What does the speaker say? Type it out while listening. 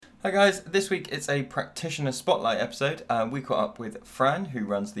Hi guys, this week it's a Practitioner Spotlight episode. We caught up with Fran, who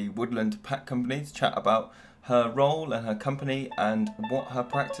runs the Woodland Pack Company, to chat about her role and her company and what her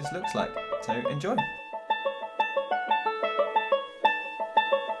practice looks like. So enjoy.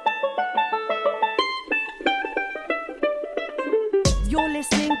 You're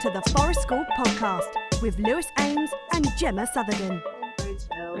listening to the Forest School podcast with Lewis Ames and Gemma Southerden. It's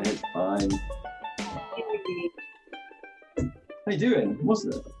fine. How you doing? What's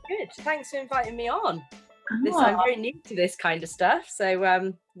it? Good. Thanks for inviting me on. I'm very new to this kind of stuff,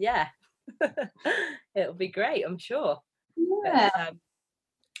 so yeah, it'll be great, I'm sure. Yeah.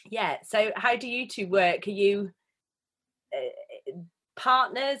 But, So, how do you two work? Are you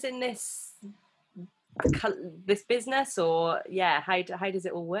partners in this business, or how does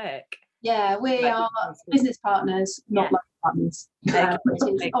it all work? Yeah, we are business partners, not life partners. Which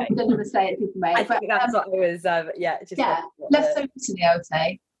is often a mistake people make. I think that's what I was. Less so recently, I would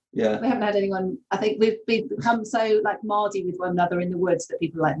say. Yeah. We haven't had anyone. I think we've become so like Mardy with one another in the woods that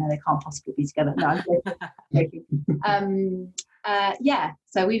people are like, no, they can't possibly be together. No, I'm joking.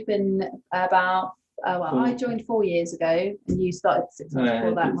 So we've been about. I joined 4 years ago, and you started 6 months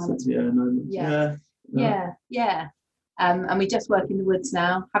before that. 9 months. Yeah. And we just work in the woods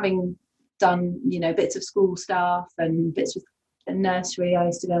now, having done, bits of school staff and bits of the nursery I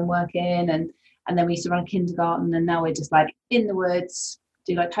used to go and work in, and then we used to run a kindergarten, and now we're just like in the woods,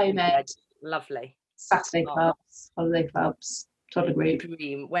 do like home ed, lovely Saturday clubs, holiday clubs, toddler group.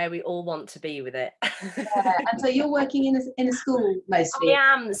 Dream where we all want to be with it. And so you're working in a school mostly.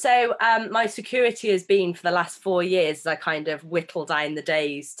 I am. So my security has been for the last 4 years as I kind of whittle down the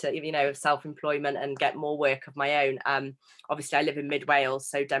days to self-employment and get more work of my own. Obviously I live in mid Wales,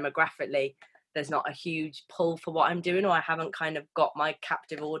 so demographically there's not a huge pull for what I'm doing, or I haven't kind of got my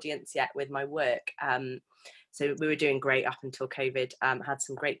captive audience yet with my work. So we were doing great up until COVID, had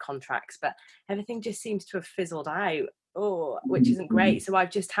some great contracts, but everything just seems to have fizzled out, which isn't great. So I've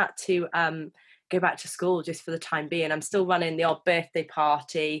just had to go back to school just for the time being. I'm still running the odd birthday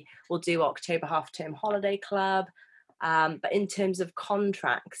party. We'll do October half-term holiday club. But in terms of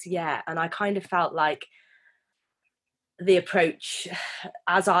contracts, and I kind of felt like the approach,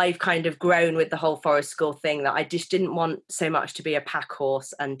 as I've kind of grown with the whole Forest School thing, that I just didn't want so much to be a pack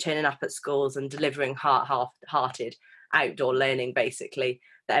horse and turning up at schools and delivering hearted outdoor learning, basically,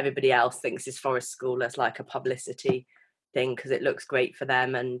 that everybody else thinks is Forest School as like a publicity thing because it looks great for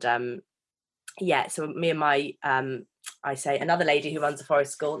them. And so me and my I say another lady who runs a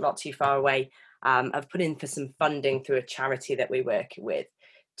Forest School not too far away, have put in for some funding through a charity that we work with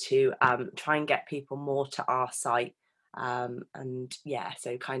to try and get people more to our site. So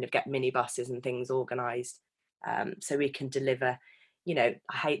kind of get minibuses and things organised, so we can deliver, I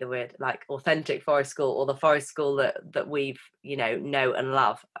hate the word, like authentic Forest School, or the Forest School that we've, know and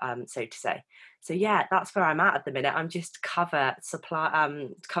love, so to say. So that's where I'm at the minute. I'm just cover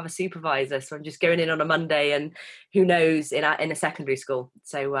supervisor, so I'm just going in on a Monday, and who knows in a secondary school.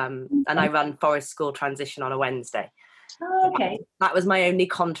 So and I run Forest School transition on a Wednesday. Oh, okay. That was my only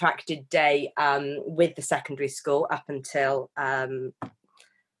contracted day with the secondary school up until the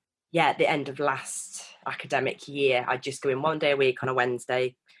end of last academic year. I just go in 1 day a week on a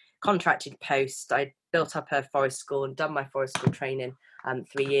Wednesday, contracted post. I built up a Forest School and done my Forest School training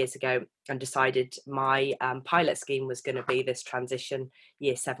 3 years ago, and decided my pilot scheme was going to be this transition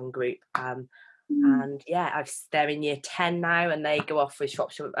year 7 group. And they're in year 10 now, and they go off with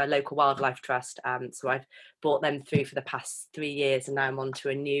Shropshire, a local wildlife trust. So I've brought them through for the past 3 years, and now I'm on to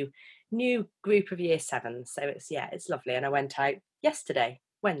a new group of year 7. So it's lovely. And I went out day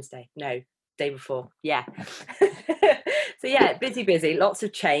before. So busy, lots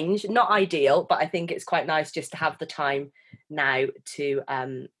of change, not ideal, but I think it's quite nice just to have the time now to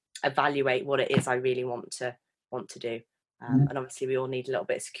evaluate what it is I really want to do. And obviously we all need a little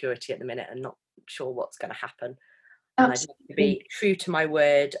bit of security at the minute, and not sure what's going to happen. And I just need to be true to my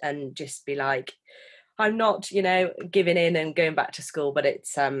word and just be like, I'm not, giving in and going back to school, but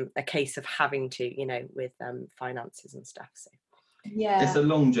it's a case of having to, with finances and stuff. So it's a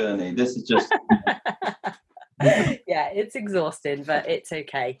long journey. This is just it's exhausting, but it's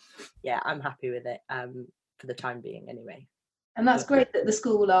okay. I'm happy with it for the time being anyway. And that's great that the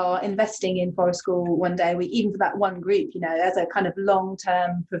school are investing in Forest School 1 day a week, even for that one group, as a kind of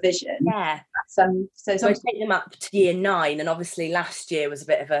long-term provision. Yeah. So I take them up to year 9, and obviously last year was a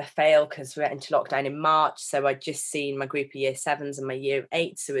bit of a fail because we went into lockdown in March. So I'd just seen my group of year 7s and my year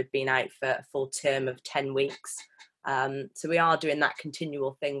 8s, so we'd been out for a full term of 10 weeks. So we are doing that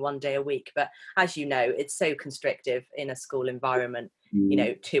continual thing 1 day a week. But as you know, it's so constrictive in a school environment,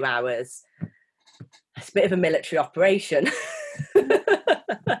 2 hours. It's a bit of a military operation.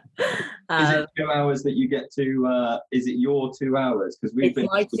 Is it 2 hours that you get to? Is it your 2 hours? Because we've been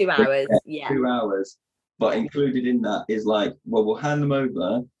my 2 hours. Yeah, 2 hours, but included in that is like, well, we'll hand them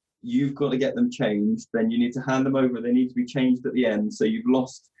over. You've got to get them changed. Then you need to hand them over. They need to be changed at the end. So you've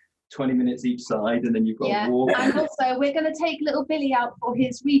lost 20 minutes each side, and then you've got to walk. And also, we're going to take little Billy out for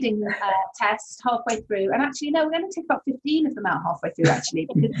his reading test halfway through. And actually, no, we're going to take about 15 of them out halfway through, actually.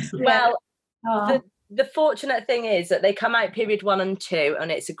 Because, the fortunate thing is that they come out period 1 and 2,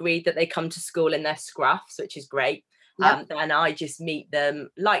 and it's agreed that they come to school in their scruffs, which is great. And I just meet them,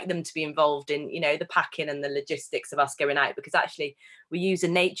 like them to be involved in, the packing and the logistics of us going out, because actually we use a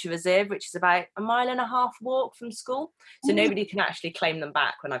nature reserve, which is about 1.5 mile walk from school. So nobody can actually claim them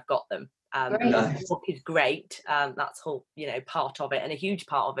back when I've got them. The walk is great. That's whole, part of it, and a huge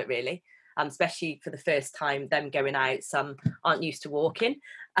part of it, really. Especially for the first time, them going out. Some aren't used to walking.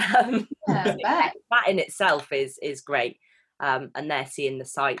 That in itself is great. And they're seeing the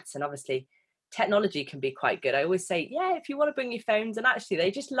sights, and obviously technology can be quite good. I always say, if you want to bring your phones, and actually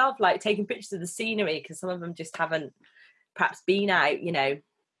they just love like taking pictures of the scenery, because some of them just haven't perhaps been out,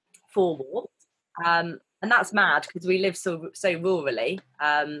 for walks. And that's mad, because we live so rurally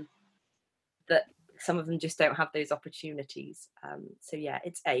that some of them just don't have those opportunities. So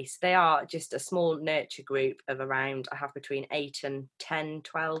it's ace. They are just a small nurture group of around, I have between 8 and 10,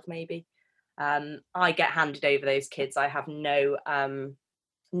 12 maybe. I get handed over those kids. I have no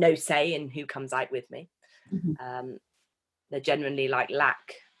say in who comes out with me. They're generally like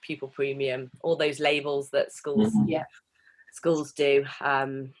LAC, pupil premium, all those labels that schools do.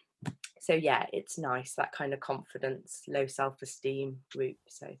 So it's nice, that kind of confidence, low self-esteem group.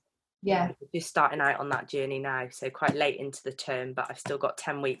 So we're just starting out on that journey now, so quite late into the term, but I've still got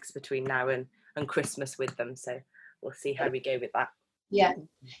 10 weeks between now and Christmas with them, so we'll see how we go with that.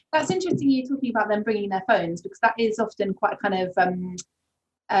 That's interesting, you talking about them bringing their phones, because that is often quite a kind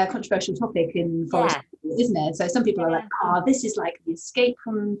of controversial topic in forest, isn't it? So some people are like, this is like the escape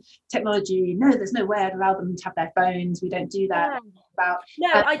from technology. No, there's no way I'd allow them to have their phones. We don't do that.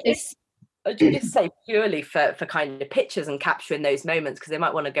 I just say purely for kind of pictures and capturing those moments, because they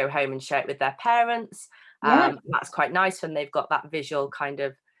might want to go home and share it with their parents. That's quite nice when they've got that visual kind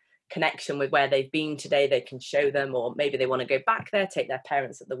of connection with where they've been today. They can show them, or maybe they want to go back there, take their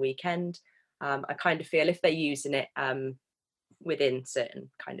parents at the weekend. I kind of feel if they're using it within certain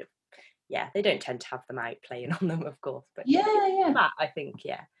kind of, they don't tend to have them out playing on them, of course, but that, I think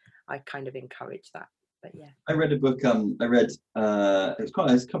I kind of encourage that. But I read a book. It's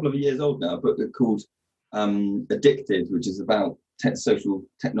a couple of years old now, a book called Addicted, which is about social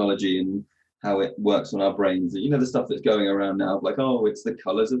technology and how it works on our brains. The stuff that's going around now, like, it's the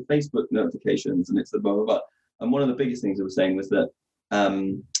colours of Facebook notifications, and it's the blah blah blah. And one of the biggest things I was saying was that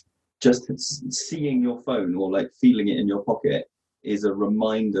just seeing your phone, or like feeling it in your pocket, is a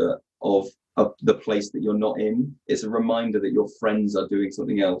reminder of the place that you're not in. It's a reminder that your friends are doing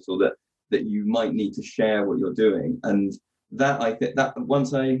something else, or that you might need to share what you're doing. And that, I think, that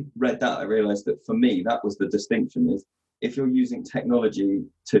once I read that, I realized that for me, that was the distinction, is if you're using technology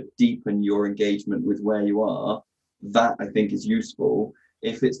to deepen your engagement with where you are, that I think is useful.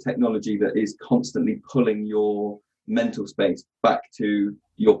 If it's technology that is constantly pulling your mental space back to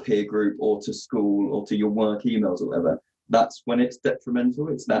your peer group, or to school, or to your work emails or whatever, that's when it's detrimental.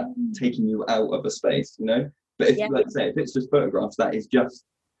 It's that taking you out of a space, But if, let's say, if it's just photographs, that is just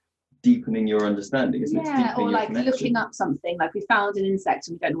deepening your understanding, isn't it? Or like looking up something, like we found an insect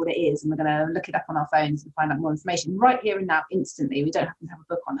and we don't know what it is, and we're going to look it up on our phones and find out more information right here and now, instantly. We don't happen to have a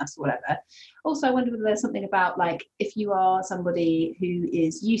book on us or whatever. Also, I wonder whether there's something about, like, if you are somebody who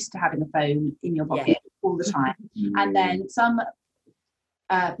is used to having a phone in your pocket all the time, and then some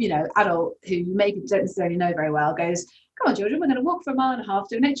adult who maybe don't necessarily know very well goes, come on, children, we're going to walk for 1.5 miles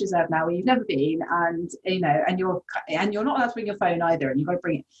to a nature reserve now where you've never been, and and you're not allowed to bring your phone either, and you've got to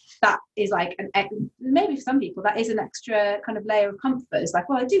bring it. That is like maybe for some people that is an extra kind of layer of comfort. It's like,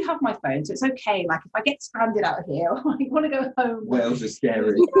 well, I do have my phone, so it's okay. Like, if I get stranded out here, or I want to go home. Wales is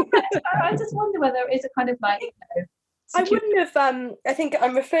scary. I just wonder whether it is a kind of like. I wouldn't have, I think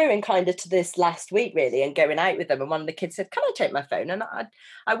I'm referring kind of to this last week, really, and going out with them, and one of the kids said, can I take my phone? And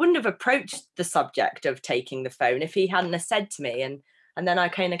I wouldn't have approached the subject of taking the phone if he hadn't have said to me, and then I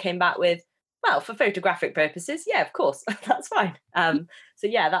kind of came back with, well, for photographic purposes, of course, that's fine. So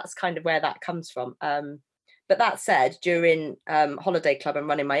that's kind of where that comes from. But that said, during holiday club and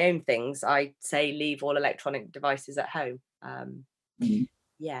running my own things, I say leave all electronic devices at home.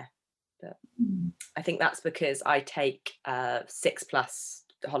 But I think that's because I take 6+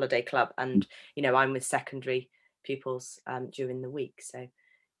 holiday club, and I'm with secondary pupils during the week. So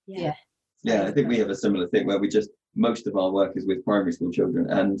I think we have a similar thing where most of our work is with primary school children,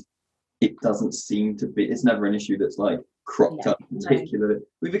 and it doesn't seem to be, it's never an issue that's like cropped up particular.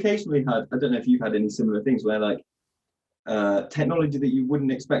 We've occasionally had, I don't know if you've had any similar things where like technology that you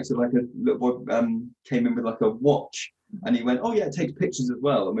wouldn't expect. So like a little boy came in with like a watch, and he went, oh yeah, it takes pictures as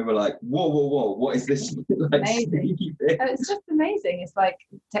well, and we were like, whoa, what is this? Like, amazing. It's just amazing. It's like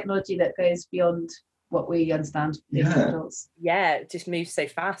technology that goes beyond what we understand. Adults. Yeah, it just moves so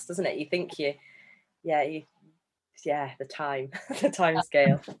fast, doesn't it? You think the time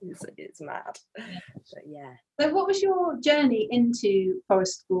scale it's mad. But yeah. So what was your journey into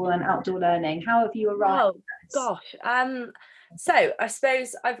forest school and outdoor learning? How have you arrived? Oh gosh. So I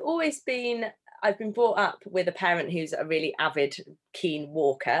suppose I've been brought up with a parent who's a really avid, keen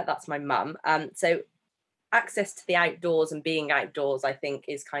walker. That's my mum. So access to the outdoors and being outdoors, I think,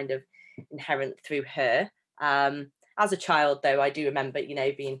 is kind of inherent through her. As a child, though, I do remember,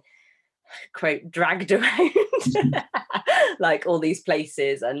 being, quote, dragged around like all these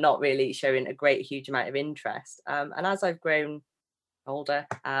places and not really showing a huge amount of interest. And as I've grown older,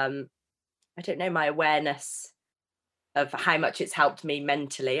 I don't know, my awareness of how much it's helped me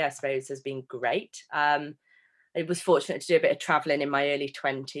mentally, I suppose, has been great. I was fortunate to do a bit of traveling in my early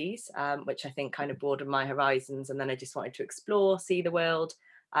 20s, which I think kind of broadened my horizons. And then I just wanted to explore, see the world,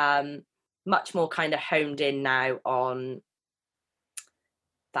 much more kind of honed in now on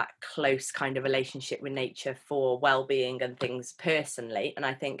that close kind of relationship with nature for well-being and things personally. And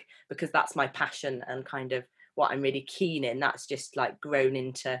I think because that's my passion and kind of what I'm really keen in, that's just like grown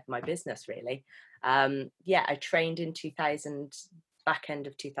into my business really. I trained in back end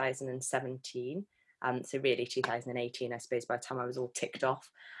of 2017. So really 2018, I suppose, by the time I was all ticked off.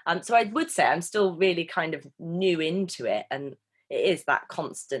 So I would say I'm still really kind of new into it. And it is that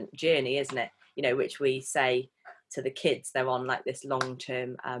constant journey, isn't it? Which we say to the kids, they're on like this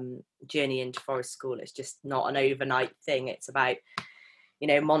long-term journey into forest school. It's just not an overnight thing. It's about,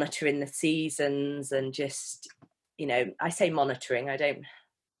 monitoring the seasons and just, I say monitoring, I know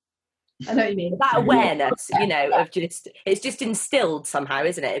what you mean. That awareness, of just, it's just instilled somehow,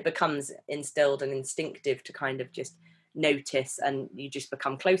 isn't it? It becomes instilled and instinctive to kind of just notice, and you just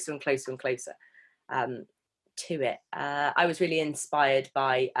become closer and closer and closer to it. I was really inspired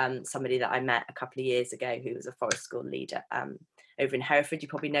by somebody that I met a couple of years ago who was a forest school leader over in Hereford. You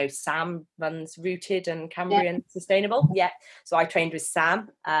probably know Sam runs Rooted and Cambrian Sustainable. Yeah. So I trained with Sam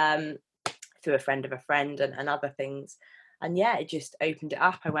through a friend of a friend and other things. And it just opened it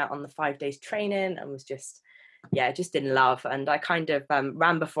up. I went on the 5 days training and was just in love. And I kind of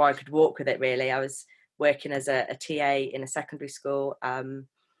ran before I could walk with it, really. I was working as a TA in a secondary school.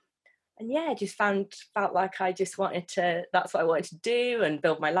 Just felt like I just that's what I wanted to do and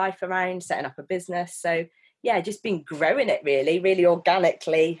build my life around, setting up a business. So just been growing it really, really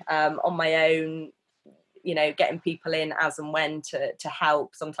organically on my own, getting people in as and when to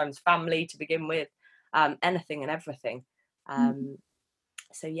help, sometimes family to begin with, anything and everything.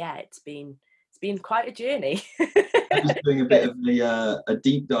 It's been quite a journey. I'm just doing a bit of a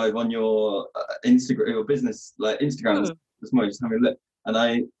deep dive on your Instagram, your business, like Instagram this morning, just having a look,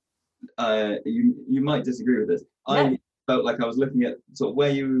 and you might disagree with this. No. I felt like I was looking at sort of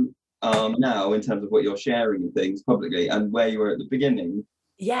where you are now in terms of what you're sharing and things publicly, and where you were at the beginning.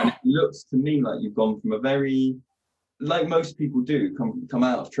 Yeah, and it looks to me like you've gone from a very, like most people do, come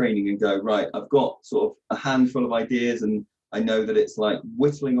out of training and go, right, I've got sort of a handful of ideas, and I know that it's like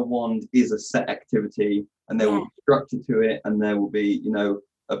whittling a wand is a set activity, and there will be structure to it, and there will be,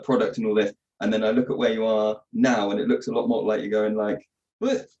 a product and all this. And then I look at where you are now, and it looks a lot more like you're going like,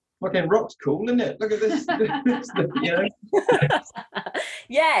 well, fucking rock's cool, isn't it? Look at this.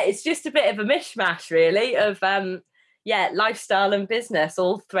 It's just a bit of a mishmash, really, of lifestyle and business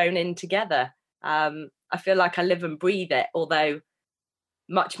all thrown in together. I feel like I live and breathe it, although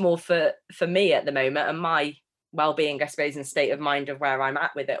much more for me at the moment, and my well-being, I suppose, and state of mind of where I'm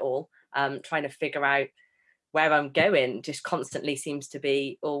at with it all, trying to figure out where I'm going just constantly seems to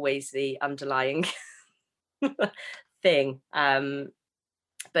be always the underlying thing.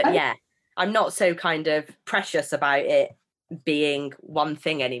 But I'm not so kind of precious about it being one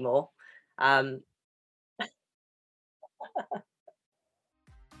thing anymore.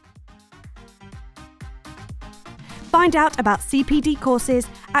 Find out about CPD courses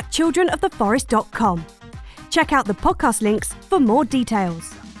at childrenoftheforest.com. Check out the podcast links for more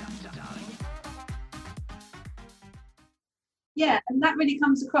details. Yeah, and that really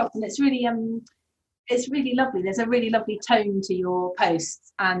comes across, and it's really lovely. There's a really lovely tone to your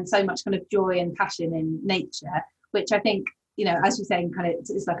posts, and so much kind of joy and passion in nature, which I think, as you're saying, kind of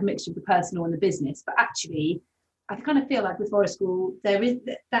it's like a mixture of the personal and the business. But actually, I kind of feel like with Forest School, there is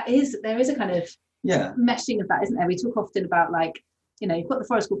a kind of meshing of that, isn't there? We talk often about like you've got the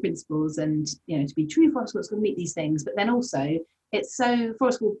forest school principles, and to be true forest school, it's going to meet these things, but then also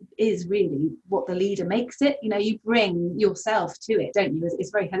forest school is really what the leader makes it. You bring yourself to it, don't you?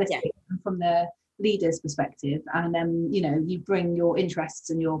 It's very holistic from the leader's perspective, and then you bring your interests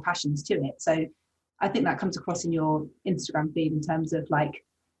and your passions to it. So I think that comes across in your Instagram feed in terms of like,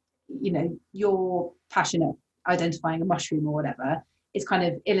 you're passionate identifying a mushroom or whatever. It's kind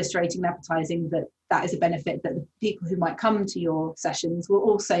of illustrating and advertising that is a benefit that the people who might come to your sessions will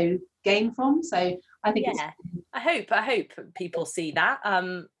also gain from. So I think I hope people see that.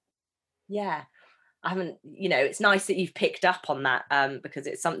 I haven't, it's nice that you've picked up on that, because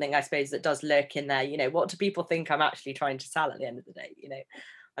it's something I suppose that does lurk in there. What do people think I'm actually trying to sell at the end of the day?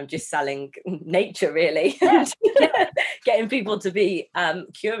 I'm just selling nature, really. Getting people to be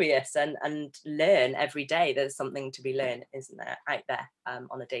curious and learn every day. There's something to be learned, isn't there, out there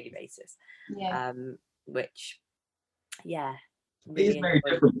on a daily basis? Which, really it is very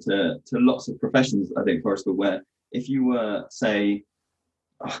different to lots of professions, I think, Forrester, where if you were, say,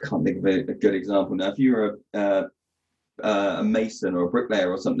 I can't think of a good example now. If you were a mason or a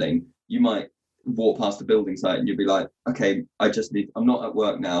bricklayer or something, you might walk past a building site and you'd be like, okay, I'm not at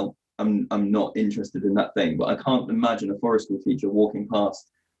work now. I'm not interested in that thing. But I can't imagine a forest school teacher walking past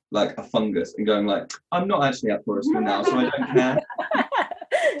like a fungus and going like, I'm not actually at forest school now, so I don't care.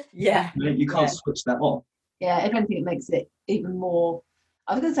 You can't switch that off. Yeah, if anything, it makes it even more.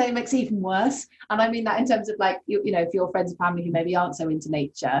 I was going to say it makes it even worse, and I mean that in terms of like if your friends and family who maybe aren't so into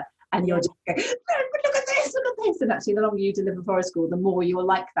nature, and you're just going, look at this, and actually the longer you deliver forest school, the more you're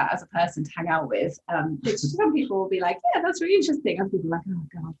like that as a person to hang out with. Some people will be like, yeah, that's really interesting, and people are like, oh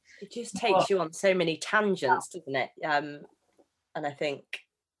god, it just takes you on so many tangents, doesn't it? And I think,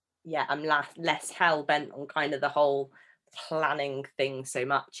 I'm less hell bent on kind of the whole planning thing so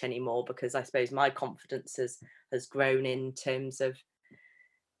much anymore, because I suppose my confidence has grown in terms of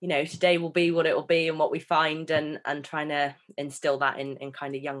today will be what it will be and what we find, and trying to instill that in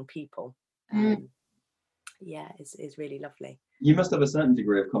kind of young people. Is really lovely. You must have a certain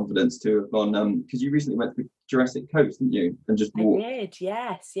degree of confidence to have gone, because you recently went to the Jurassic Coast, didn't you? And just walked. I did,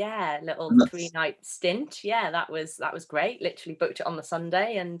 yes, little 3-night stint. That was great. Literally booked it on the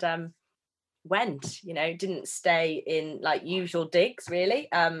Sunday and went. Didn't stay in like usual digs really.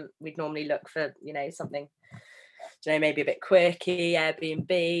 We'd normally look for something, maybe a bit quirky,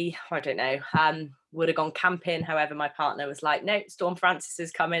 Airbnb, I don't know. Would have gone camping, however my partner was like, no, Storm Francis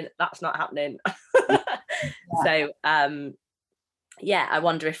is coming, that's not happening. So I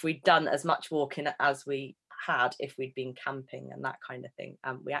wonder if we'd done as much walking as we had if we'd been camping and that kind of thing.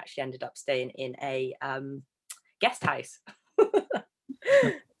 We actually ended up staying in a guest house.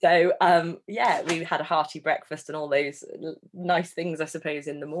 So we had a hearty breakfast and all those nice things, I suppose,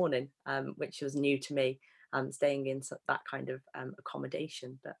 in the morning, which was new to me. Staying in that kind of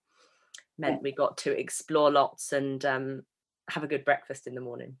accommodation, but meant we got to explore lots and have a good breakfast in the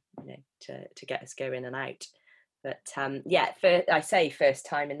morning, to get us going and out. But I say first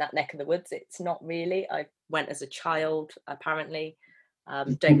time in that neck of the woods. It's not really. I went as a child, apparently.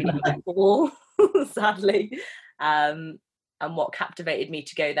 Don't really recall, sadly. And what captivated me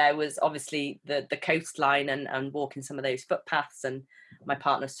to go there was obviously the coastline and walking some of those footpaths. And my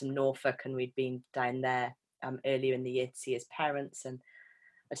partner's from Norfolk, and we'd been down there earlier in the year to see his parents. And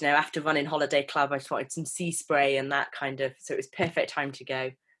I don't know, after running Holiday Club, I just wanted some sea spray and that kind of. So it was perfect time to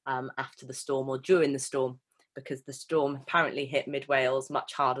go after the storm or during the storm, because the storm apparently hit mid Wales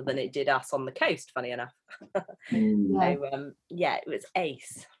much harder than it did us on the coast, funny enough. So it was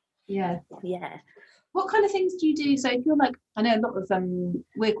ace. What kind of things do you do? So if you're like, I know a lot of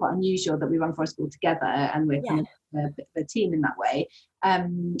we're quite unusual that we run forest school together, and we're kind of a team in that way.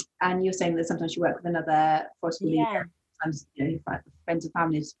 And you're saying that sometimes you work with another forest school leader, sometimes friends and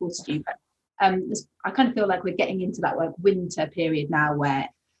family have supported you. But I kind of feel like we're getting into that like winter period now, where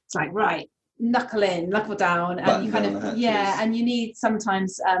it's like, right, knuckle down, and you kind of and you need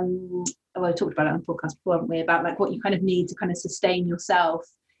sometimes. I talked about it on the podcast before, haven't we? About like what you kind of need to kind of sustain yourself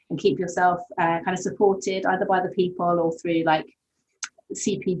and keep yourself kind of supported, either by the people or through like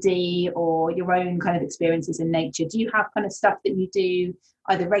CPD or your own kind of experiences in nature. Do you have kind of stuff that you do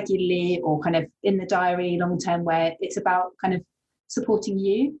either regularly or kind of in the diary long term, where it's about kind of supporting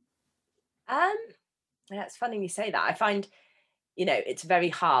you? It's funny you say that. I find it's very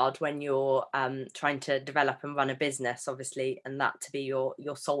hard when you're trying to develop and run a business, obviously, and that to be your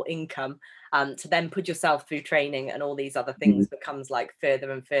sole income, to then put yourself through training and all these other things becomes like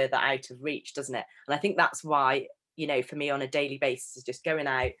further and further out of reach, doesn't it? And I think that's why, for me on a daily basis, is just going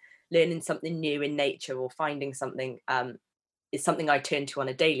out, learning something new in nature or finding something is something I turn to on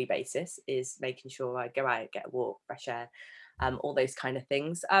a daily basis, is making sure I go out, get a walk, fresh air. all those kind of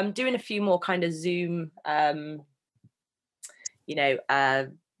things. Doing a few more kind of Zoom, on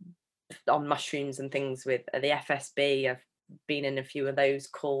mushrooms and things with the FSB. I've been in a few of those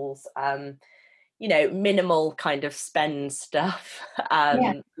calls. Minimal kind of spend stuff.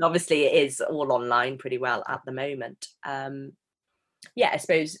 Obviously it is all online pretty well at the moment. I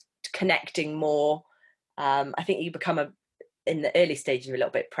suppose connecting more. I think you become in the early stages, you're a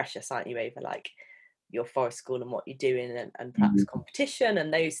little bit precious, aren't you, over like your forest school and what you're doing and perhaps competition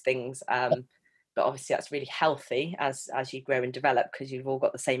and those things. But obviously that's really healthy as you grow and develop, because you've all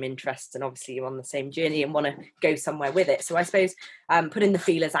got the same interests and obviously you're on the same journey and want to go somewhere with it. So I suppose putting the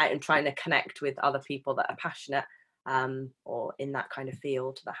feelers out and trying to connect with other people that are passionate or in that kind of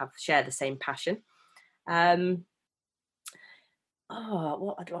field that share the same passion. What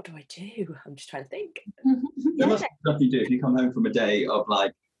do I do? I'm just trying to think. There must be stuff you do if you come home from a day of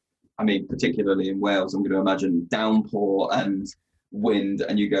particularly in Wales, I'm going to imagine downpour and wind,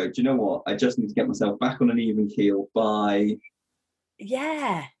 and you go, do you know what? I just need to get myself back on an even keel by...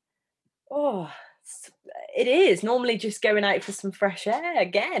 Yeah. Oh, it is normally just going out for some fresh air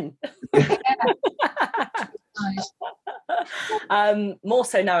again. More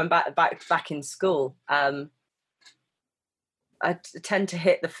so now I'm back in school. I tend to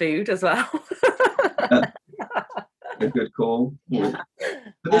hit the food as well. A good call. Yeah.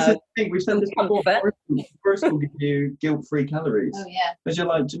 But this is the thing, we've said this before, forest will give you guilt-free calories. Oh yeah. Because you're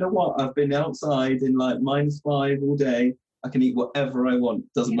like, do you know what? I've been outside in like -5 all day. I can eat whatever I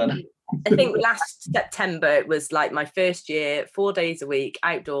want. Doesn't matter. I think last September it was like my first year, 4 days a week,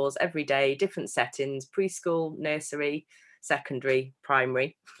 outdoors every day, different settings, preschool, nursery, secondary,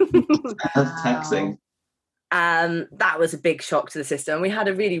 primary. That's taxing. That was a big shock to the system. We had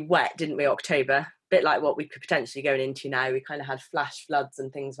a really wet, didn't we, October? Bit like what we could potentially going into now. We kind of had flash floods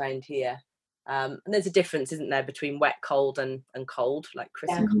and things around here. And there's a difference, isn't there, between wet, cold and cold, like Chris.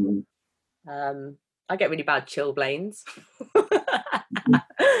 Yeah. I get really bad chilblains.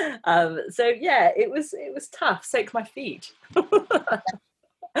 It was tough. Soak my feet.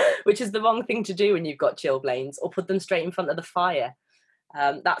 Which is the wrong thing to do when you've got chilblains, or put them straight in front of the fire.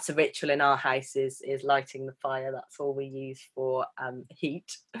 That's a ritual in our house, is lighting the fire. That's all we use for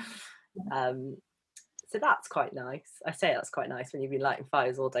heat. So that's quite nice. I say that's quite nice when you've been lighting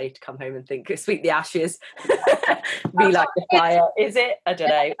fires all day to come home and think, sweep the ashes, relight the fire. Is it? I don't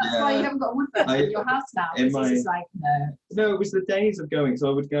know. That's why you haven't got a wood burner in your house now. It's just like, no, it was the days of going. So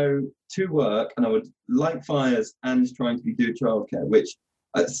I would go to work and I would light fires and trying to do childcare, which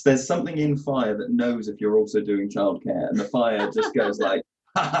there's something in fire that knows if you're also doing childcare, and the fire just goes like,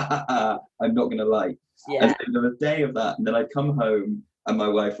 I'm not going to light. Yeah. And so there was a day of that, and then I'd come home and my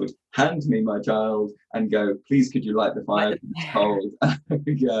wife would hand me my child and go, please could you light the fire? It's cold. And I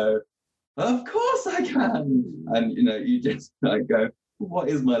would go, of course I can. And you just like go, what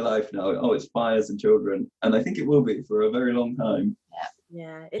is my life now? Oh, it's fires and children. And I think it will be for a very long time.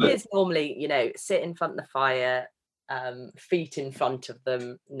 Yeah, it is normally, sit in front of the fire, feet in front of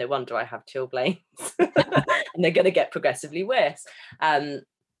them. No wonder I have chilblains. And they're going to get progressively worse.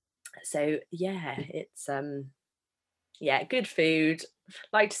 It's good food,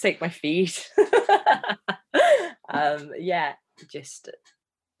 like to soak my feet. Just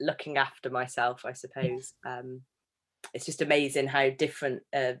looking after myself, I suppose. It's just amazing how different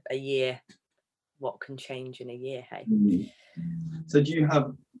a year, what can change in a year, hey? So do you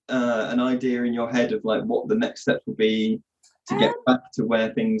have an idea in your head of like what the next steps will be to get back to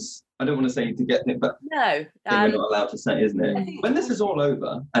where things, I don't want to say to get it, but no, we're not allowed to say, isn't it? When this is all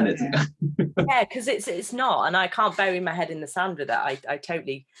over, and it's because it's not, and I can't bury my head in the sand with that. I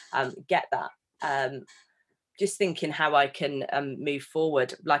totally get that. Just thinking how I can move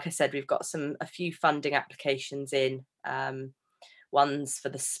forward. Like I said, we've got a few funding applications in. One's for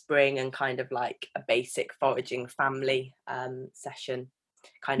the spring and kind of like a basic foraging family session,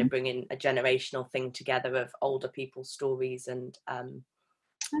 kind of bringing a generational thing together of older people's stories and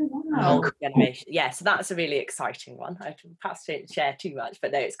older generation. Yeah, so that's a really exciting one. I perhaps don't share too much,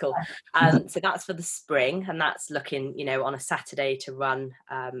 but no, it's cool. So that's for the spring, and that's looking, on a Saturday to run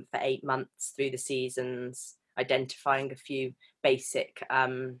for 8 months through the seasons, identifying a few basic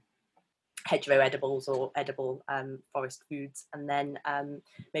hedgerow edibles or edible forest foods, and then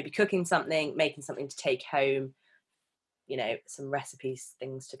maybe cooking something, making something to take home, some recipes,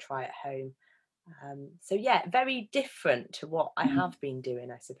 things to try at home. Very different to what I have been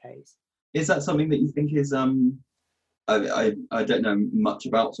doing, I suppose. Is that something that you think is I don't know much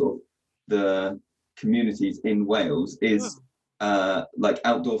about sort of the communities in Wales, is like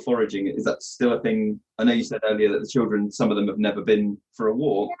outdoor foraging, is that still a thing? I know you said earlier that the children, some of them have never been for a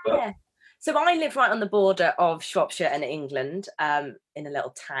walk, but So I live right on the border of Shropshire and England, in a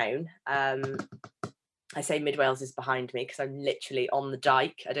little town. I say Mid Wales is behind me because I'm literally on the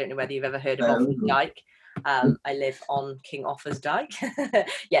Dyke. I don't know whether you've ever heard of Offa's Dyke. I live on King Offa's Dyke.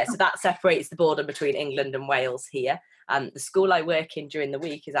 Yeah, so that separates the border between England and Wales here. The school I work in during the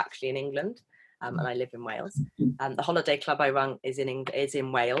week is actually in England, and I live in Wales. The holiday club I run is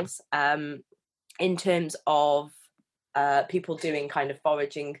in Wales. In terms of people doing kind of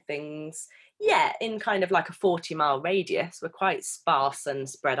foraging things, yeah, in kind of like a 40-mile radius. We're quite sparse and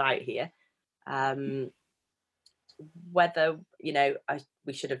spread out here. Whether,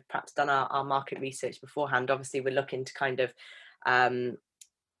 we should have perhaps done our market research beforehand. Obviously, we're looking to kind of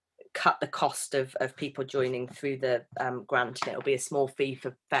cut the cost of people joining through the grant, and it'll be a small fee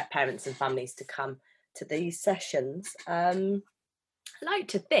for parents and families to come to these sessions. I like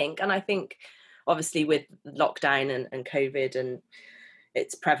to think, and I think obviously with lockdown and COVID, and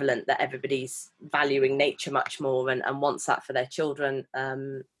it's prevalent that everybody's valuing nature much more and wants that for their children.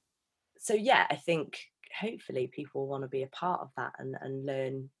 So yeah, I think hopefully people want to be a part of that and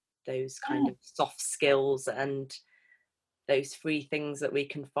learn those kind of soft skills and those free things that we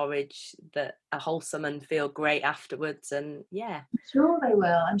can forage that are wholesome and feel great afterwards. And yeah, I'm sure they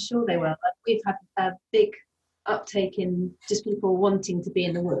will. We've had a big uptake in just people wanting to be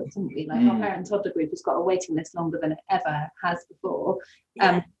in the woods, haven't we? Like our parent toddler group has got a waiting list longer than it ever has before.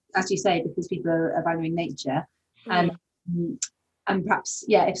 As you say, because people are valuing nature. And perhaps,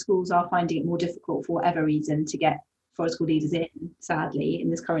 if schools are finding it more difficult for whatever reason to get forest school leaders in, sadly, in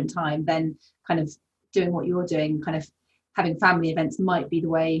this current time, then kind of doing what you're doing, kind of having family events might be the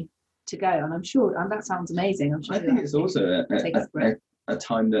way to go. And I'm sure, and that sounds amazing. I'm sure I think it's also a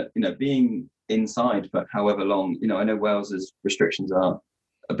time that, being inside for however long, I know Wales's restrictions are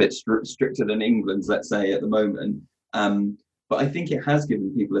a bit stricter than England's, let's say, at the moment. But I think it has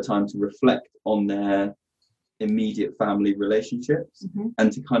given people a time to reflect on their immediate family relationships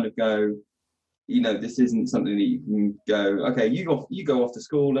and to kind of go, this isn't something that you can go, okay, you go off to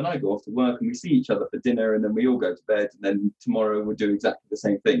school and I go off to work and we see each other for dinner and then we all go to bed and then tomorrow we'll do exactly the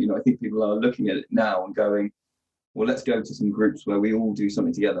same thing. I think people are looking at it now and going, well, let's go to some groups where we all do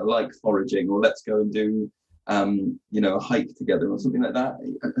something together, like foraging, or let's go and do a hike together or something like that.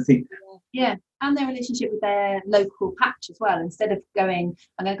 I think and their relationship with their local patch as well. Instead of going,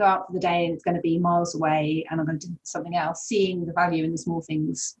 I'm going to go out for the day and it's going to be miles away and I'm going to do something else, seeing the value in the small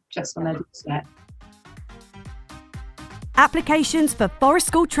things just on their doorstep. Applications for Forest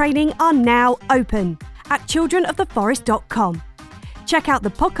School training are now open at childrenoftheforest.com. Check out the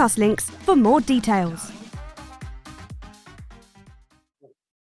podcast links for more details.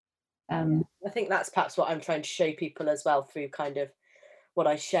 I think that's perhaps what I'm trying to show people as well through kind of what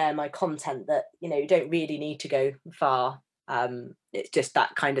I share my content, that you don't really need to go far. It's just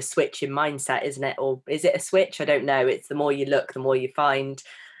that kind of switch in mindset, isn't it? Or is it a switch? I don't know. It's the more you look, the more you find,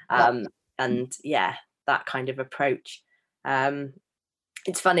 and that kind of approach.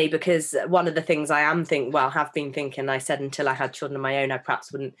 It's funny because one of the things have been thinking, I said until I had children of my own I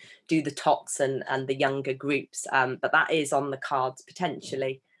perhaps wouldn't do the tots and the younger groups, but that is on the cards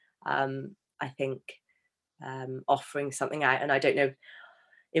potentially. I think offering something out, and I don't know,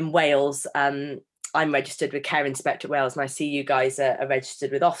 in Wales, I'm registered with Care Inspectorate Wales, and I see you guys are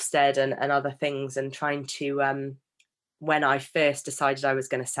registered with Ofsted and other things, and trying to, when I first decided I was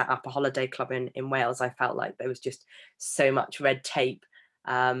going to set up a holiday club in Wales, I felt like there was just so much red tape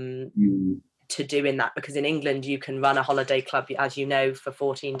to do in that, because in England you can run a holiday club, as you know, for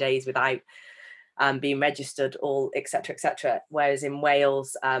 14 days without being registered, all etc., whereas in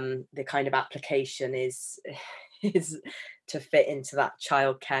Wales the kind of application is to fit into that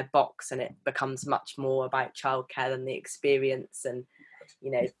childcare box, and it becomes much more about childcare than the experience, and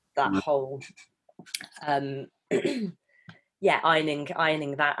that whole ironing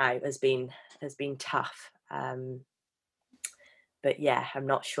that out has been tough. But I'm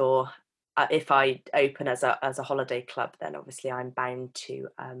not sure if I open as a holiday club, then obviously I'm bound to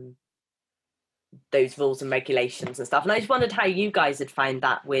those rules and regulations and stuff. And I just wondered how you guys had found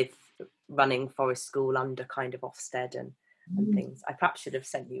that with running Forest School under kind of Ofsted and things. I perhaps should have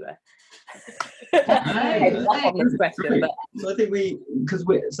sent you obvious question, but so I think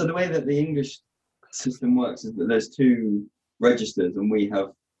so the way that the English system works is that there's two registers, and we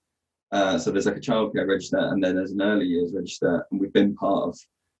have so there's like a childcare register and then there's an early years register, and we've been part of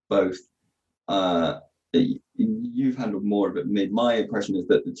both. You've handled more of it. My impression is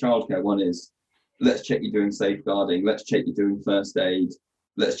that the childcare one is, let's check you're doing safeguarding, let's check you're doing first aid,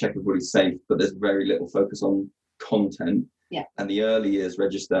 let's check everybody's safe, but there's very little focus on content. Yeah. And the early years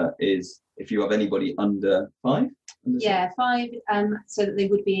register is if you have anybody under 5, Yeah, 5, so that they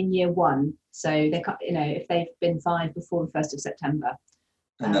would be in year 1. So they can't, if they've been 5 before the 1st of September.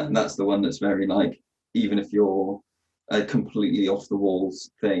 And that's the one that's very like, even if you're a completely off the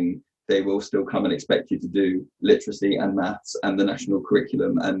walls thing, they will still come and expect you to do literacy and maths and the national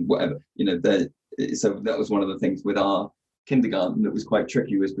curriculum and whatever. So that was one of the things with our kindergarten that was quite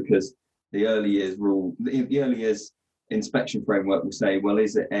tricky, was because the early years rule, the early years inspection framework will say, well,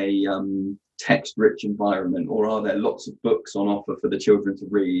 is it a text-rich environment, or are there lots of books on offer for the children to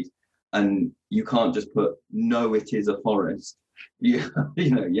read? And you can't just put, no, it is a forest. You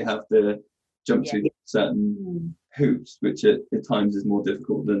have to jump through certain hoops, which at times is more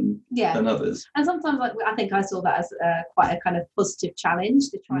difficult than others. And sometimes, like, I think I saw that as quite a kind of positive challenge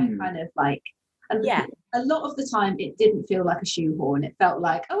to try and kind of like, a lot of the time it didn't feel like a shoehorn. It felt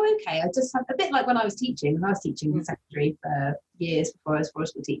like, oh, okay, I just have a bit like when I was teaching in secondary for years before I was a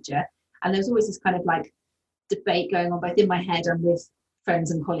forest school teacher, and there was always this kind of like debate going on both in my head and with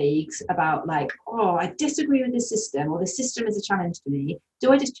friends and colleagues about like, oh, I disagree with this system, or the system is a challenge to me.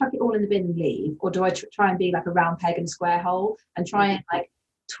 Do I just chuck it all in the bin and leave, or do I try and be like a round peg in a square hole and try and like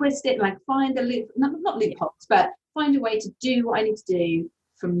twist it, like find the loop, not loopholes, but find a way to do what I need to do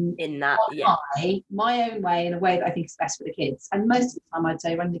from in that my own way, in a way that I think is best for the kids. And most of the time, I'd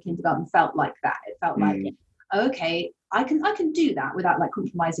say running the kindergarten felt like that. It felt like, okay, I can do that without like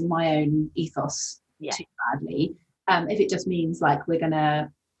compromising my own ethos too badly. If it just means like we're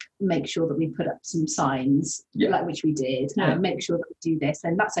gonna make sure that we put up some signs, like which we did, and make sure that we do this,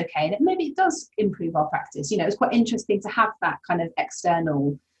 and that's okay. And maybe it does improve our practice. It's quite interesting to have that kind of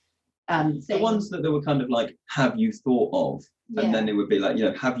external thing. The ones that they were kind of like, have you thought of? And then it would be like,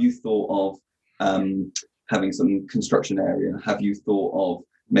 have you thought of having some construction area? Have you thought of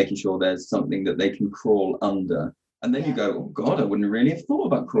making sure there's something that they can crawl under? And then you go, oh God, I wouldn't really have thought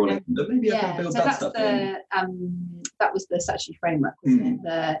about crawling under. Maybe I can build that stuff in. That was the statutory framework, wasn't it?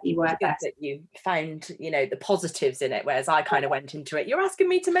 The EYFS. That you found, the positives in it, whereas I kind of went into it. You're asking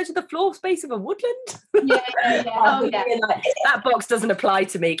me to measure the floor space of a woodland? That box doesn't apply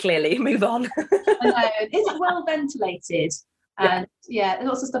to me, clearly. Move on. I know. Is it well ventilated? And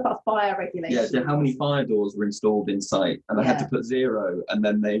lots of stuff about fire regulation. Yeah, so how many fire doors were installed in site? And I had to put 0, and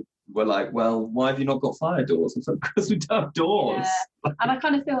then they were like, well, why have you not got fire doors? And so, because we don't have doors. And I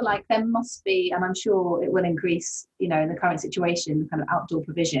kind of feel like there must be, and I'm sure it will increase, in the current situation, the kind of outdoor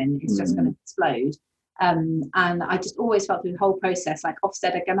provision is just going to explode. And I just always felt through the whole process like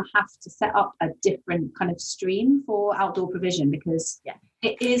Ofsted are going to have to set up a different kind of stream for outdoor provision, because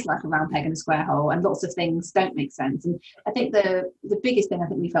it is like a round peg in a square hole, and lots of things don't make sense. And I think the biggest thing I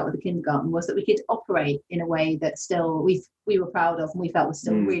think we felt with the kindergarten was that we could operate in a way that still we were proud of, and we felt was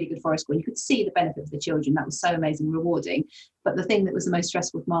still really good for our school. You could see the benefit for the children. That was so amazing and rewarding. But the thing that was the most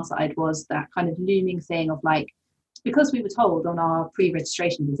stressful from our side was that kind of looming thing of like, because we were told on our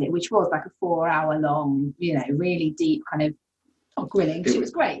pre-registration visit, which was like a 4-hour long, really deep kind of grilling. She was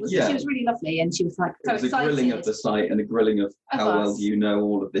great. She was really lovely, and she was like so excited. It was a grilling of the site and a grilling of how well do you know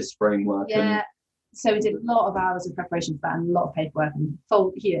all of this framework. So we did a lot of hours of preparation for that, and a lot of paperwork and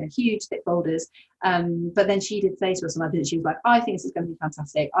huge thick folders. But then she did say to us on our visit, she was like, I think this is going to be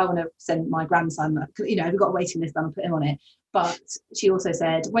fantastic. I want to send my grandson, we've got a waiting list, and put him on it. But she also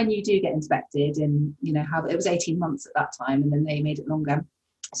said, when you do get inspected, and how it was 18 months at that time, and then they made it longer.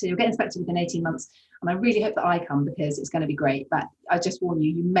 So you'll get inspected within 18 months. And I really hope that I come, because it's going to be great. But I just warn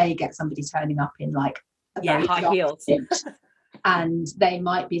you, you may get somebody turning up in like a very high heels. And they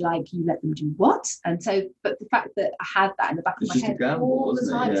might be like, you let them do what? And so, but the fact that I had that in the back of my head all the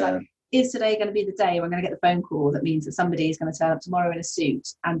time, it's like, is today going to be the day where I'm going to get the phone call that means that somebody is going to turn up tomorrow in a suit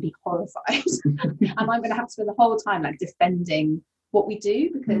and be horrified? And I'm going to have to spend the whole time like defending what we do,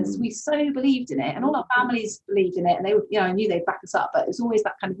 because we so believed in it, and all our families believed in it, and they would, I knew they'd back us up. But it was always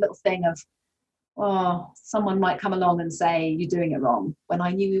that kind of little thing of, oh, someone might come along and say you're doing it wrong, when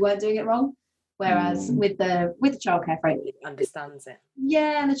I knew we weren't doing it wrong. Whereas with the childcare framework, it understands it.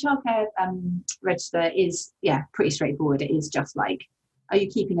 Yeah, and the childcare register is pretty straightforward. It is just like, are you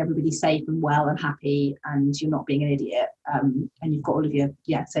keeping everybody safe and well and happy, and you're not being an idiot, and you've got all of your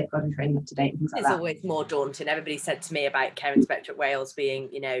safeguarding training up to date and things like that. It's always more daunting. Everybody said to me about Care Inspectorate Wales being,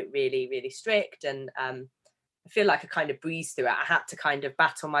 really, really strict, and I feel like I kind of breezed through it. I had to kind of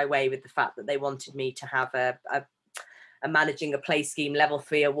battle my way with the fact that they wanted me to have a managing a play scheme level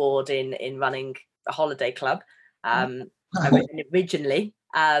 3 award in running a holiday club. Originally,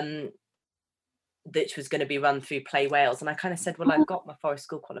 which was going to be run through Play Wales, and I kind of said, well, I've got my forest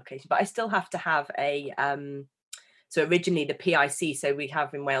school qualification, but I still have to have a So originally the PIC, so we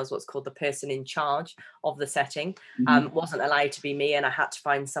have in Wales what's called the person in charge of the setting, wasn't allowed to be me, and I had to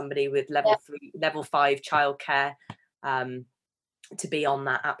find somebody with level 5 childcare to be on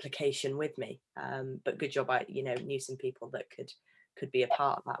that application with me. But good job, I knew some people that could be a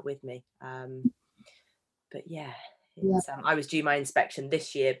part of that with me. But yeah, I was due my inspection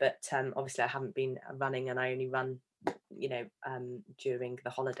this year, but obviously I haven't been running, and I only run during the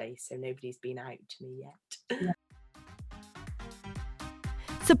holidays, so nobody's been out to me yet.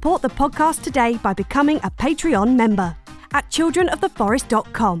 Support the podcast today by becoming a Patreon member at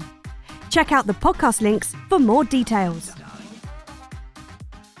childrenoftheforest.com. Check out the podcast links for more details.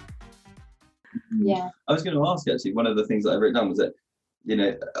 Yeah. I was going to ask, actually, one of the things that I wrote down was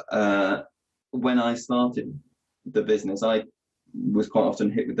that, when I started the business, I was quite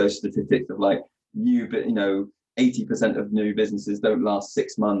often hit with those statistics of like 80% of new businesses don't last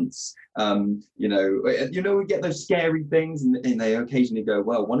 6 months. We get those scary things, and they occasionally go,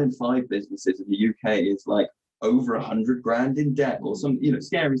 well, 1 in 5 businesses in the UK is like over 100 grand in debt, or some,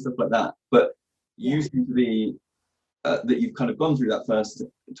 scary stuff like that. But you seem to be that you've kind of gone through that first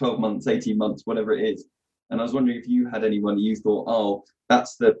 12 months, 18 months, whatever it is. And I was wondering if you had anyone you thought, oh,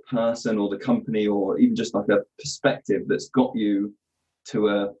 that's the person or the company, or even just like a perspective that's got you to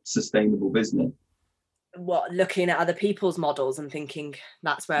a sustainable business. What, looking at other people's models and thinking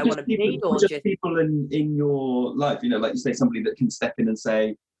that's where I want to be, or just people in your life, like you say, somebody that can step in and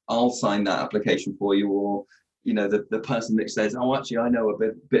say, I'll sign that application for you, or the person that says, oh, actually, I know a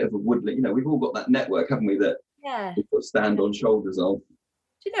bit of a Woodland. We've all got that network, haven't we, that we've got to stand on shoulders of.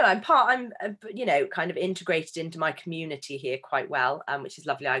 Do you know, I'm kind of integrated into my community here quite well, which is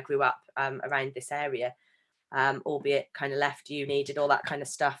lovely. I grew up around this area, albeit kind of left uni, did all that kind of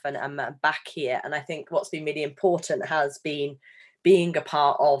stuff, and I'm back here. And I think what's been really important has been being a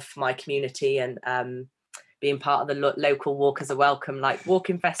part of my community, and being part of the local Walkers Are Welcome, like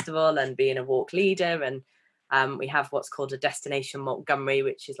walking festival, and being a walk leader. And we have what's called a Destination Montgomery,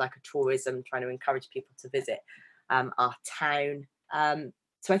 which is like a tourism, trying to encourage people to visit our town.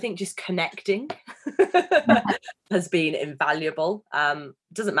 So I think just connecting has been invaluable.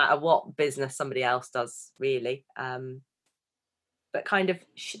 Doesn't matter what business somebody else does, really. But kind of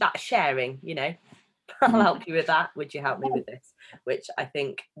that sharing, I'll help you with that. Would you help me with this? Which I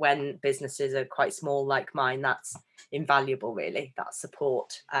think when businesses are quite small like mine, that's invaluable, really, that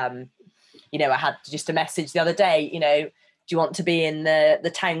support. I had just a message the other day, do you want to be in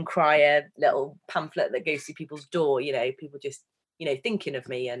the town crier little pamphlet that goes through people's door? People just, thinking of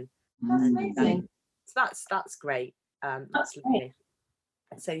me, and that's amazing. So that's great. That's lovely.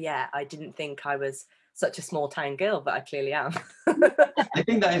 So yeah, I didn't think I was such a small town girl, but I clearly am. I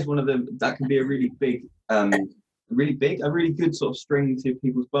think that is that can be a really big, a really good sort of string to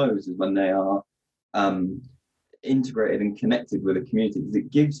people's bows, is when they are integrated and connected with a community, because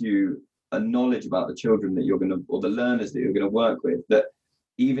it gives you a knowledge about the children that you're going to, or the learners that you're going to work with, that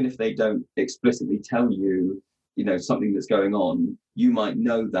even if they don't explicitly tell you, something that's going on, you might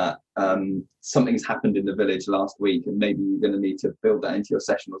know that something's happened in the village last week, and maybe you're going to need to build that into your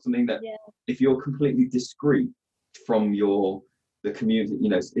session, or something that if you're completely discreet from the community,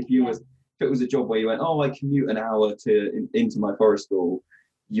 if it was a job where you went, oh, I commute an hour into my forest school,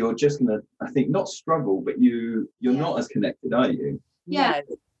 you're just going to, I think, not struggle, but you're not as connected, are you? Yeah.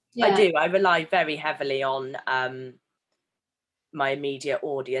 I do. I rely very heavily on my immediate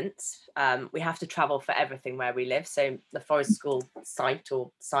audience. We have to travel for everything where we live. So the forest school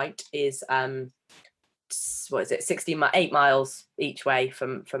site is 8 miles each way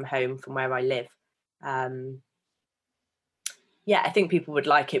from home, from where I live. I think people would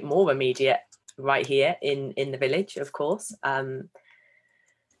like it more immediate right here in the village, of course.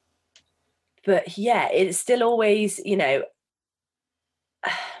 But yeah, it's still always,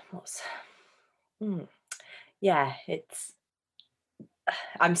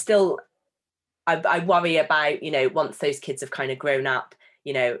 I worry about, once those kids have kind of grown up,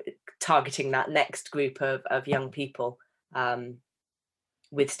 targeting that next group of young people,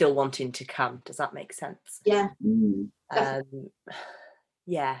 with still wanting to come. Does that make sense? Yeah. I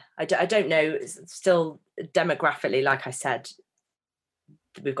don't know. Still, demographically, like I said,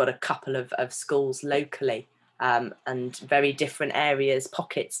 we've got a couple of schools locally, and very different areas,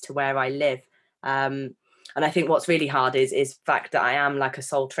 pockets to where I live. And I think what's really hard is the fact that I am like a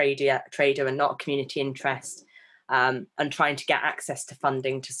sole trader and not a community interest, and trying to get access to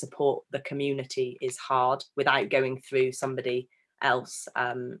funding to support the community is hard without going through somebody else,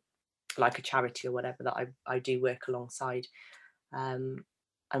 like a charity or whatever that I do work alongside. And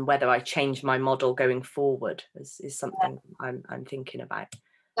whether I change my model going forward is something I'm thinking about.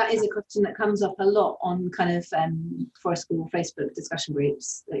 that is a question that comes up a lot on kind of forest school Facebook discussion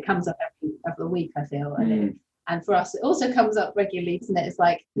groups. It comes up every week, I feel, and for us, it also comes up regularly, isn't it? It's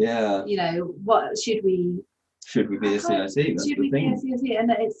like, you know, what should we be a CIC? Should we be a CIC?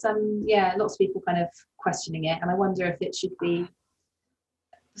 And it's lots of people kind of questioning it, and I wonder if it should be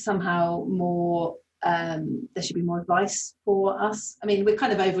somehow more. There should be more advice for us. I mean, we're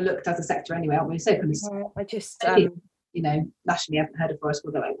kind of overlooked as a sector anyway, aren't we? So kind of, I just you know, nationally, I haven't heard of forest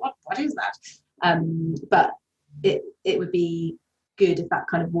school. They're like, what is that? But it would be good if that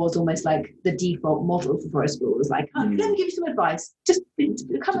kind of was almost like the default model for forest school. It was like, let me give you some advice. Just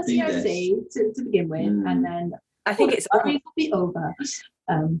become a CIC to begin with, and then I think it's will be over.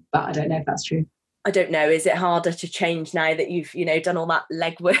 But I don't know if that's true. I don't know. Is it harder to change now that you've, you know, done all that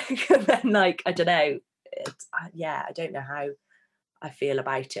legwork? And then, like, I don't know. I don't know how I feel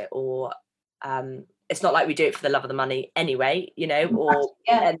about it. Or it's not like we do it for the love of the money anyway, you know. Or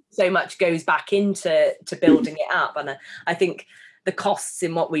and so much goes back into building it up. And I think the costs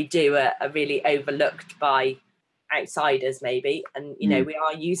in what we do are really overlooked by outsiders, maybe. And you know, we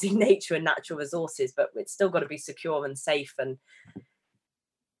are using nature and natural resources, but it's still got to be secure and safe, and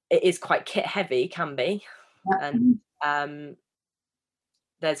it is quite kit heavy, can be, and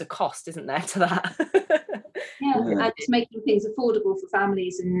there's a cost, isn't there, to that? And it's making things affordable for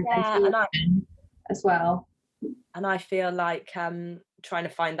families and as well. And I feel like trying to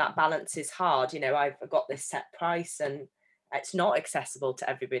find that balance is hard. You know, I've got this set price and it's not accessible to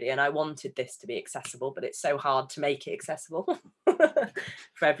everybody, and I wanted this to be accessible, but it's so hard to make it accessible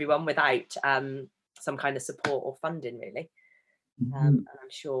for everyone without some kind of support or funding, really. And I'm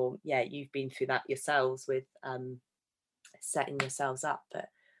sure, you've been through that yourselves with setting yourselves up. But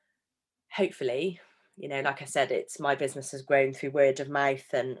hopefully, you know, like I said, it's my business has grown through word of mouth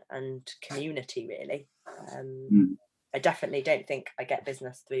and community, really. I definitely don't think I get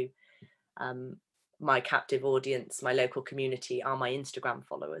business through my captive audience. My local community are my Instagram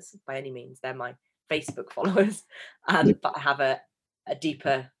followers by any means. They're my Facebook followers. But I have a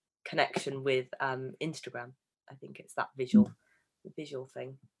deeper connection with Instagram. I think it's that visual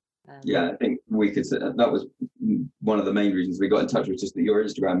thing. I think we could say that was one of the main reasons we got in touch with, just that your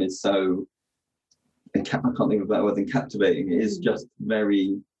Instagram is so, I can't think of a better word than captivating. It is just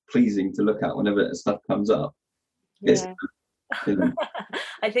very pleasing to look at whenever stuff comes up. I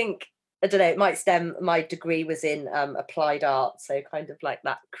think, I don't know, it might stem, my degree was in applied art, so kind of like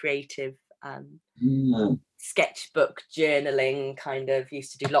that creative sketchbook journaling, kind of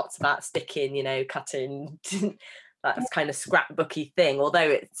used to do lots of that, sticking, you know, cutting that's kind of scrapbooky thing, although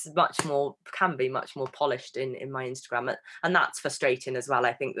it's can be much more polished in my Instagram, and that's frustrating as well.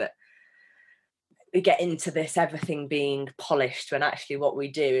 I think that we get into this everything being polished when actually what we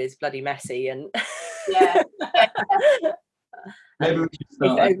do is bloody messy, and maybe we should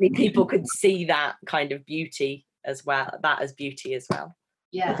start. If only people could see that kind of beauty as well,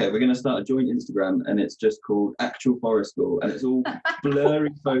 Okay, we're going to start a joint Instagram, and it's just called Actual Forest School, and it's all blurry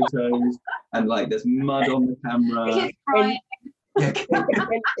photos, and like there's mud on the camera. In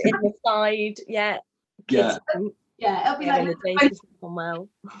the side, it'll be like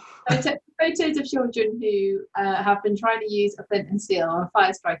photos of children who have been trying to use a flint and steel or a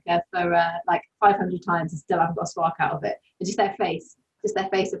fire striker for like 500 times and still haven't got a spark out of it. And just their face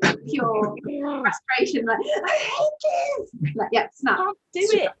of pure frustration, like, I hate this. Like, snap. Do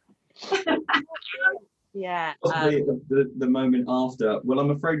it. Possibly the moment after, well,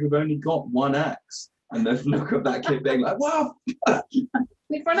 I'm afraid we've only got one axe, and the look of that kid being like, wow,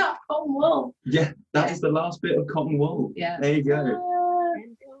 we've run out of cotton wool. That is the last bit of cotton wool. There you go.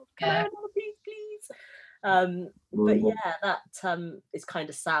 Please. But that is kind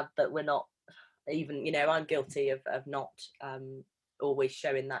of sad that we're not even, you know, I'm guilty of not always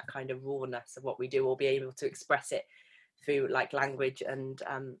showing that kind of rawness of what we do, or be able to express it through like language and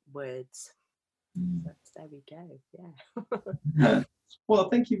words. So there we go. Well,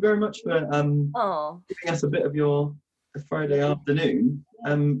 thank you very much for giving us a bit of your Friday afternoon.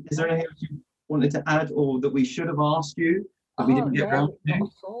 Is there anything else you wanted to add, or that we should have asked you that we didn't get around to? Not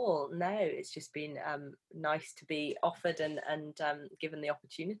at all. No, it's just been nice to be offered and given the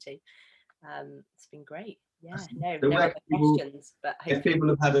opportunity. It's been great. No other questions. But if people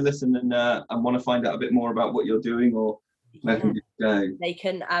have had a listen and want to find out a bit more about what you're doing, or where can you go? They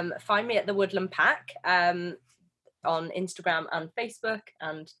can find me at the Woodland Pack on Instagram and Facebook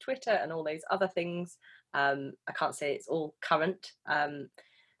and Twitter and all those other things. I can't say it's all current,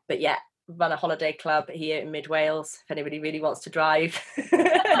 but run a holiday club here in Mid Wales if anybody really wants to drive.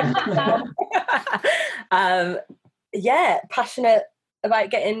 Passionate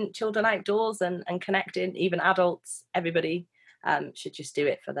about getting children outdoors and connecting, even adults, everybody. should just do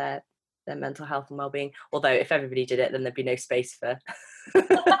it for their mental health and well-being. Although if everybody did it, then there'd be no space for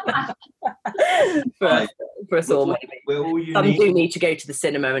for us all. Maybe some do need to go to the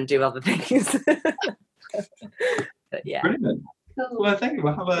cinema and do other things. But yeah. Brilliant. Well, thank you.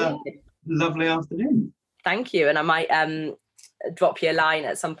 We'll have a lovely afternoon. Thank you. And I might drop you a line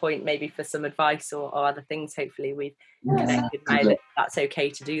at some point, maybe for some advice or other things. Hopefully we've connected now that that's okay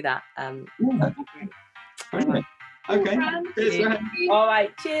to do that. Brilliant. Okay. Cheers, all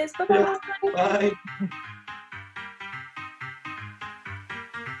right. Cheers. Bye-bye. Bye.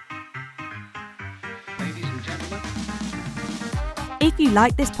 If you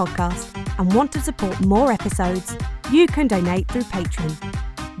like this podcast and want to support more episodes, you can donate through Patreon.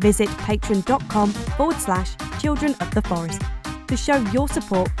 Visit patreon.com/Children of the Forest to show your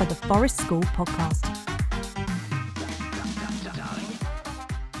support for the Forest School podcast.